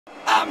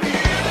I'm here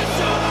to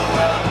show the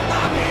world.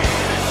 I'm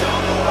here to show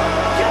the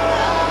world.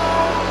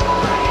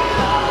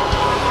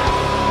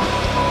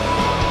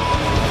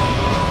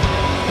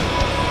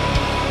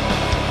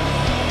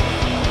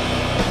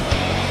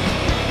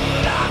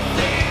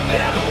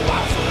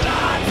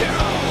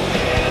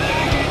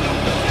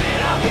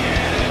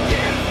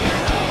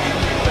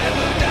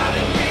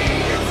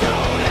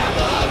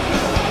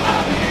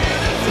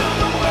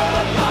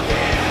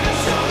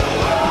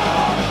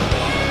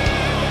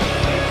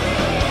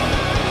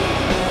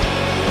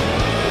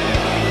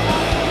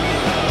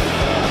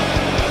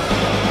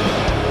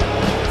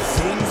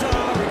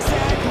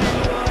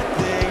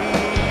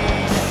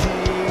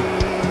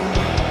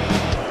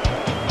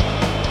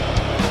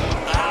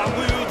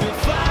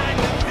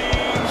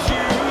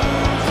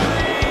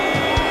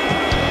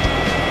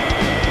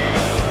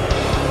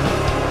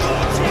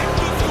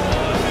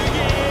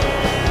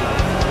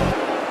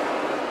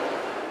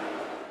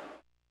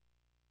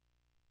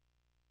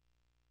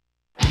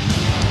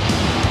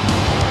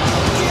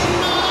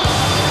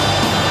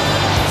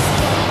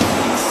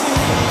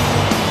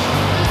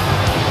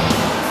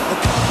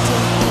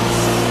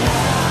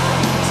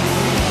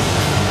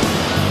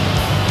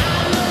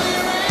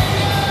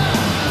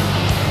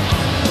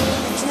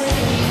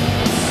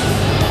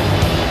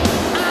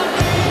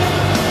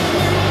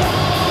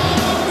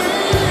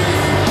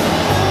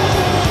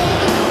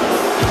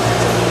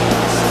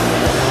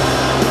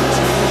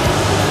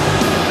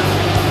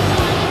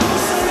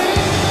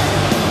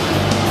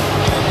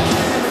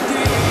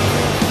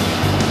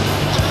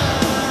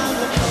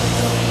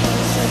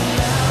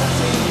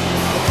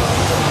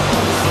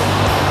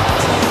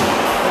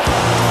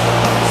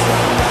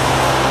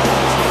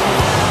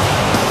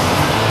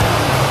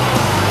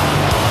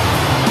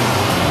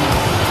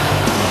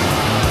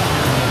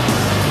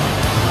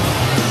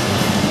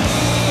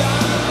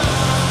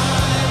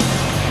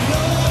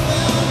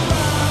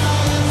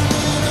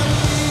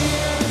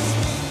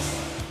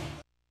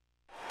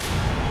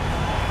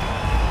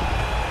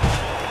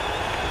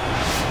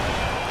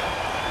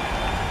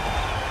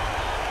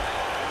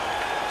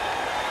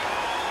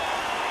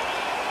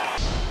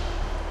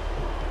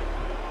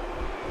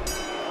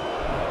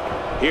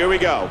 Here we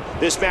go.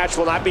 This match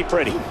will not be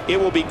pretty. It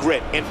will be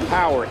grit and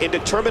power and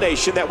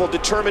determination that will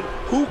determine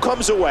who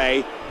comes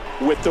away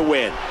with the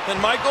win. And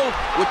Michael,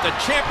 with the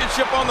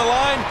championship on the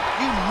line,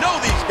 you know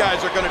these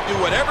guys are going to do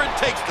whatever it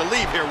takes to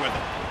leave here with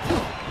it.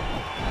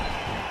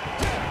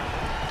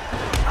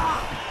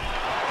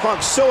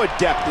 Punk's so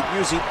adept at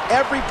using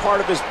every part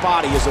of his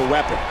body as a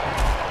weapon.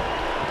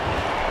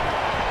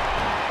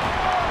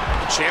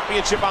 The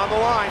championship on the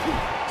line.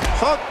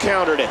 Punk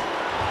countered it.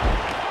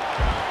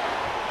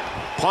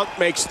 Punk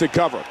makes the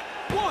cover.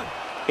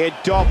 And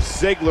Dolph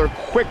Ziggler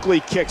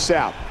quickly kicks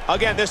out.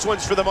 Again, this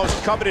one's for the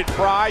most coveted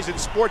prize in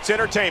sports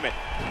entertainment,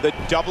 the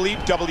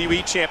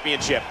WWE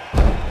Championship.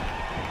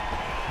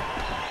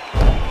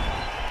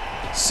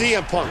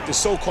 CM Punk, the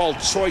so-called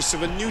choice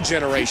of a new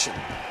generation.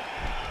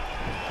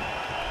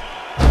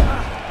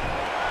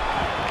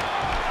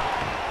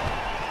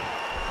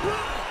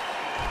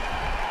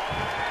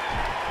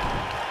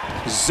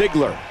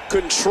 Ziggler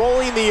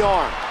controlling the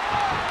arm.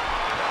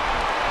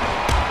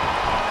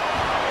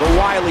 The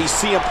wily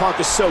CM Punk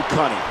is so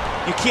cunning.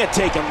 You can't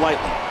take him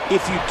lightly.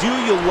 If you do,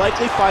 you'll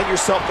likely find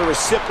yourself the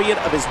recipient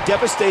of his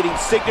devastating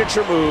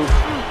signature move,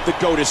 the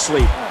go to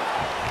sleep.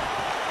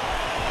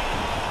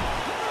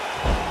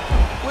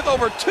 With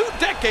over 2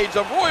 decades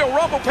of Royal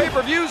Rumble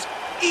pay-per-views,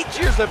 each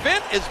year's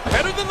event is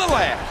better than the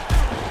last.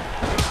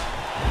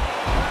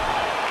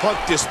 Punk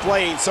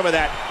displaying some of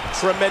that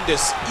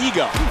tremendous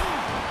ego.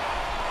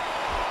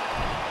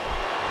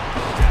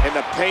 And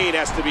the pain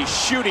has to be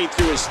shooting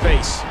through his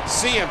face.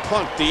 CM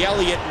Punk, the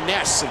Elliot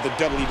Ness of the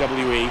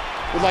WWE,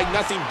 would like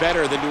nothing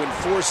better than to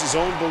enforce his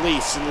own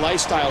beliefs and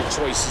lifestyle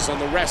choices on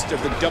the rest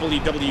of the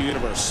WWE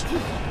Universe.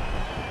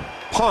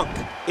 Punk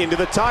into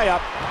the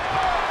tie-up.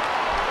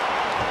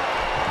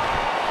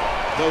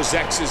 Those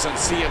X's on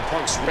CM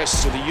Punk's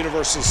wrists are the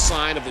universal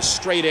sign of the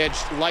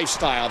straight-edged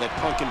lifestyle that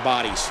Punk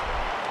embodies.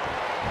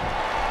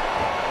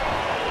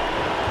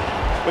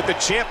 With the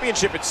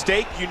championship at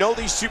stake, you know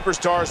these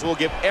superstars will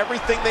give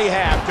everything they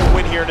have to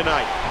win here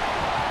tonight.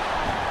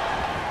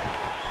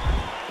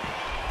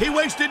 He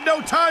wasted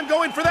no time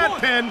going for that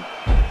pin.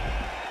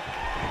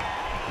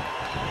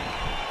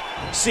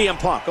 CM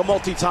Punk, a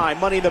multi-time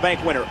Money in the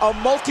Bank winner, a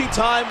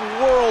multi-time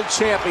world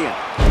champion.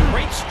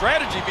 Great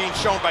strategy being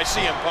shown by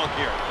CM Punk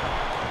here.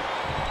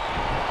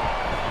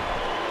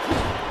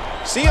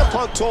 CM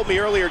Punk told me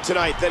earlier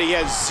tonight that he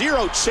has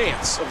 0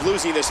 chance of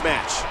losing this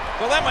match.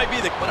 Well, that might be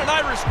what an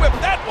Irish whip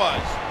that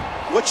was.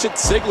 What should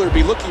Ziggler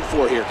be looking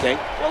for here, King?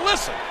 Well,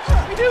 listen,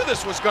 we knew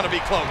this was going to be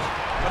close.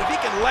 But if he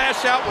can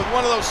lash out with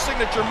one of those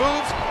signature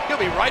moves,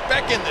 he'll be right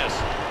back in this.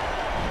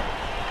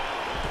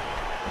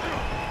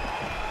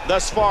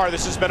 Thus far,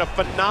 this has been a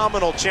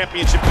phenomenal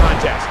championship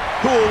contest.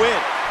 Who will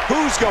win?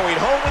 Who's going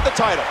home with the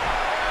title?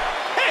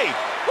 Hey,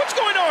 what's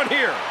going on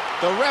here?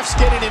 The ref's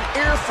getting an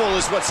earful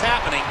is what's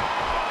happening.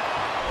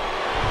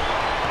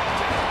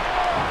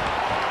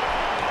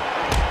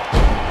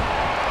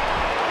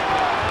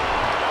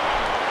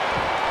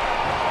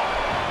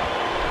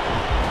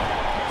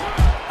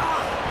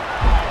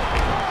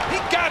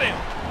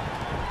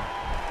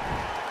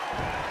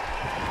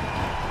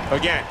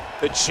 Again,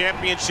 the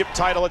championship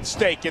title at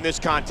stake in this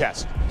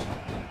contest.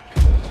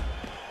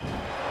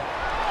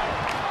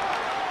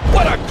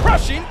 What a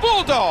crushing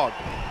bulldog!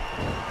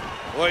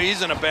 Boy,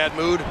 he's in a bad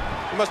mood.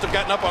 He must have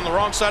gotten up on the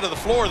wrong side of the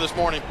floor this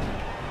morning.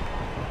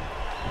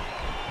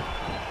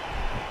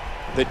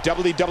 The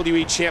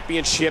WWE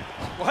Championship.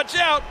 Watch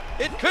out,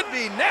 it could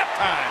be nap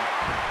time.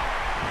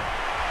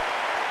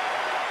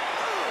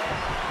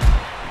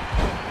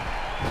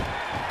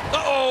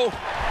 Uh-oh,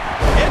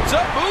 heads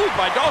up move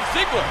by Dolph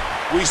Ziggler.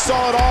 We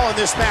saw it all in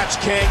this match,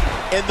 King,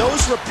 and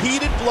those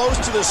repeated blows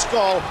to the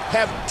skull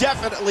have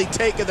definitely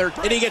taken their...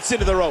 And he gets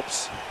into the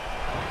ropes.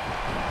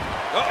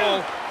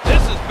 Uh-oh,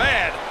 this is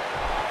bad.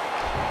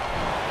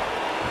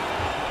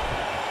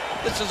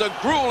 This is a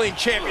grueling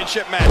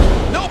championship match.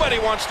 Nobody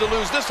wants to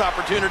lose this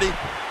opportunity.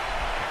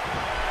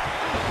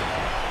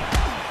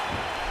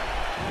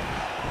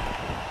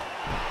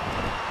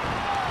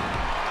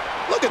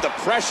 Look at the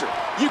pressure.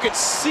 You can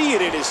see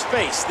it in his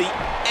face, the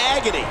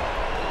agony.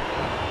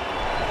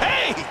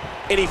 Hey!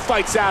 And he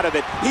fights out of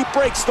it. He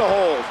breaks the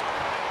hold.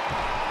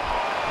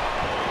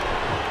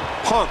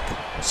 Punk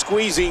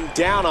squeezing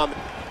down on...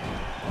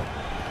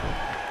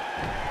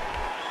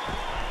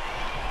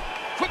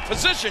 Quick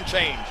position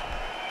change.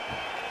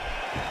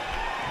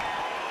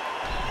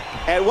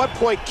 At what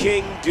point,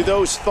 King, do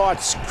those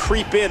thoughts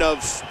creep in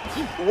of,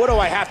 what do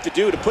I have to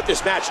do to put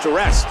this match to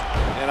rest?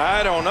 And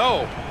I don't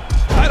know.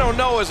 I don't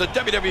know as a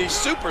WWE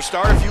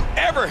superstar if you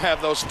ever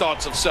have those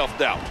thoughts of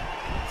self-doubt.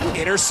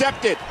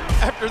 Intercepted.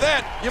 After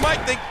that, you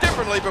might think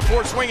differently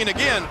before swinging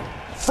again.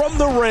 From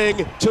the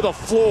ring to the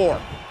floor.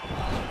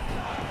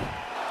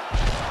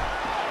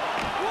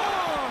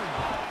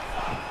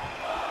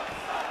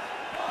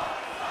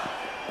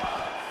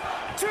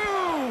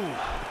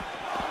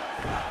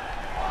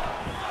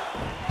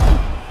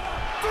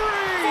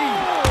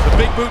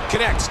 Big boot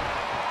connects.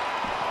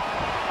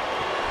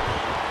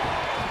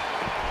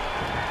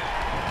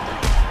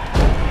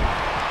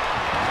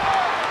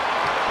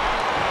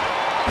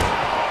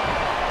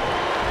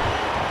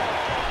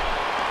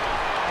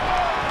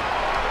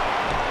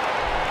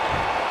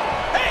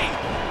 Hey!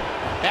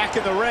 Back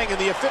in the ring and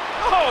the...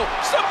 Oh,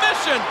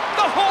 submission!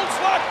 The hold's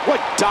locked! What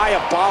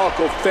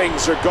diabolical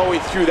things are going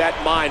through that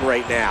mind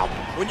right now?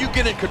 When you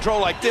get in control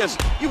like this,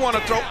 you want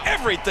to throw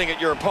everything at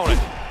your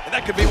opponent. And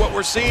that could be what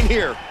we're seeing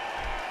here.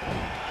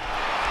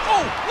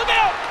 Oh, look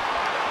out!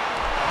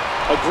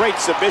 A great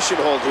submission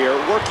hold here,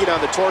 working on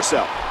the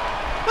torso.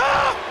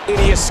 Ah! And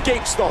he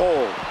escapes the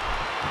hold.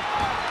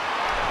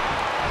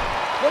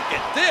 Look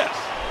at this!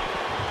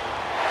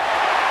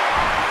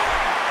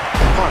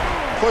 Punk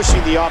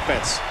pushing the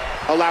offense,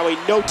 allowing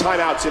no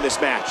timeouts in this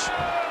match.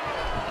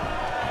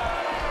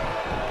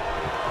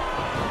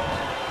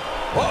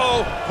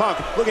 Uh-oh! Punk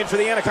looking for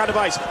the Anaconda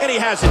Vice, and he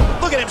has it.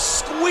 Look at him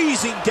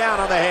squeezing down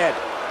on the head.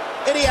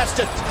 And he has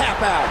to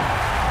tap out.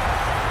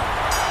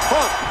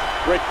 Punk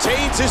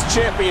retains his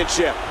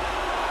championship.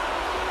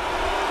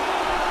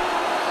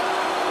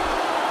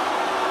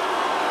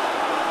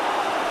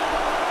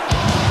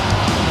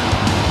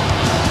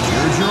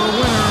 Here's your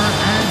winner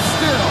and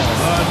still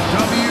the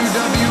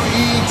WWE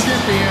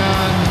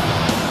Champion,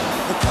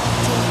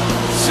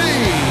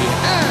 CM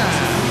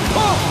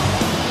Punk.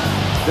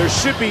 There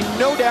should be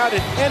no doubt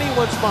in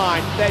anyone's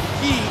mind that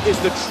he is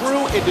the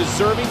true and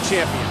deserving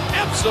champion.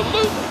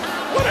 Absolutely!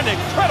 What an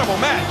incredible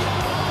match!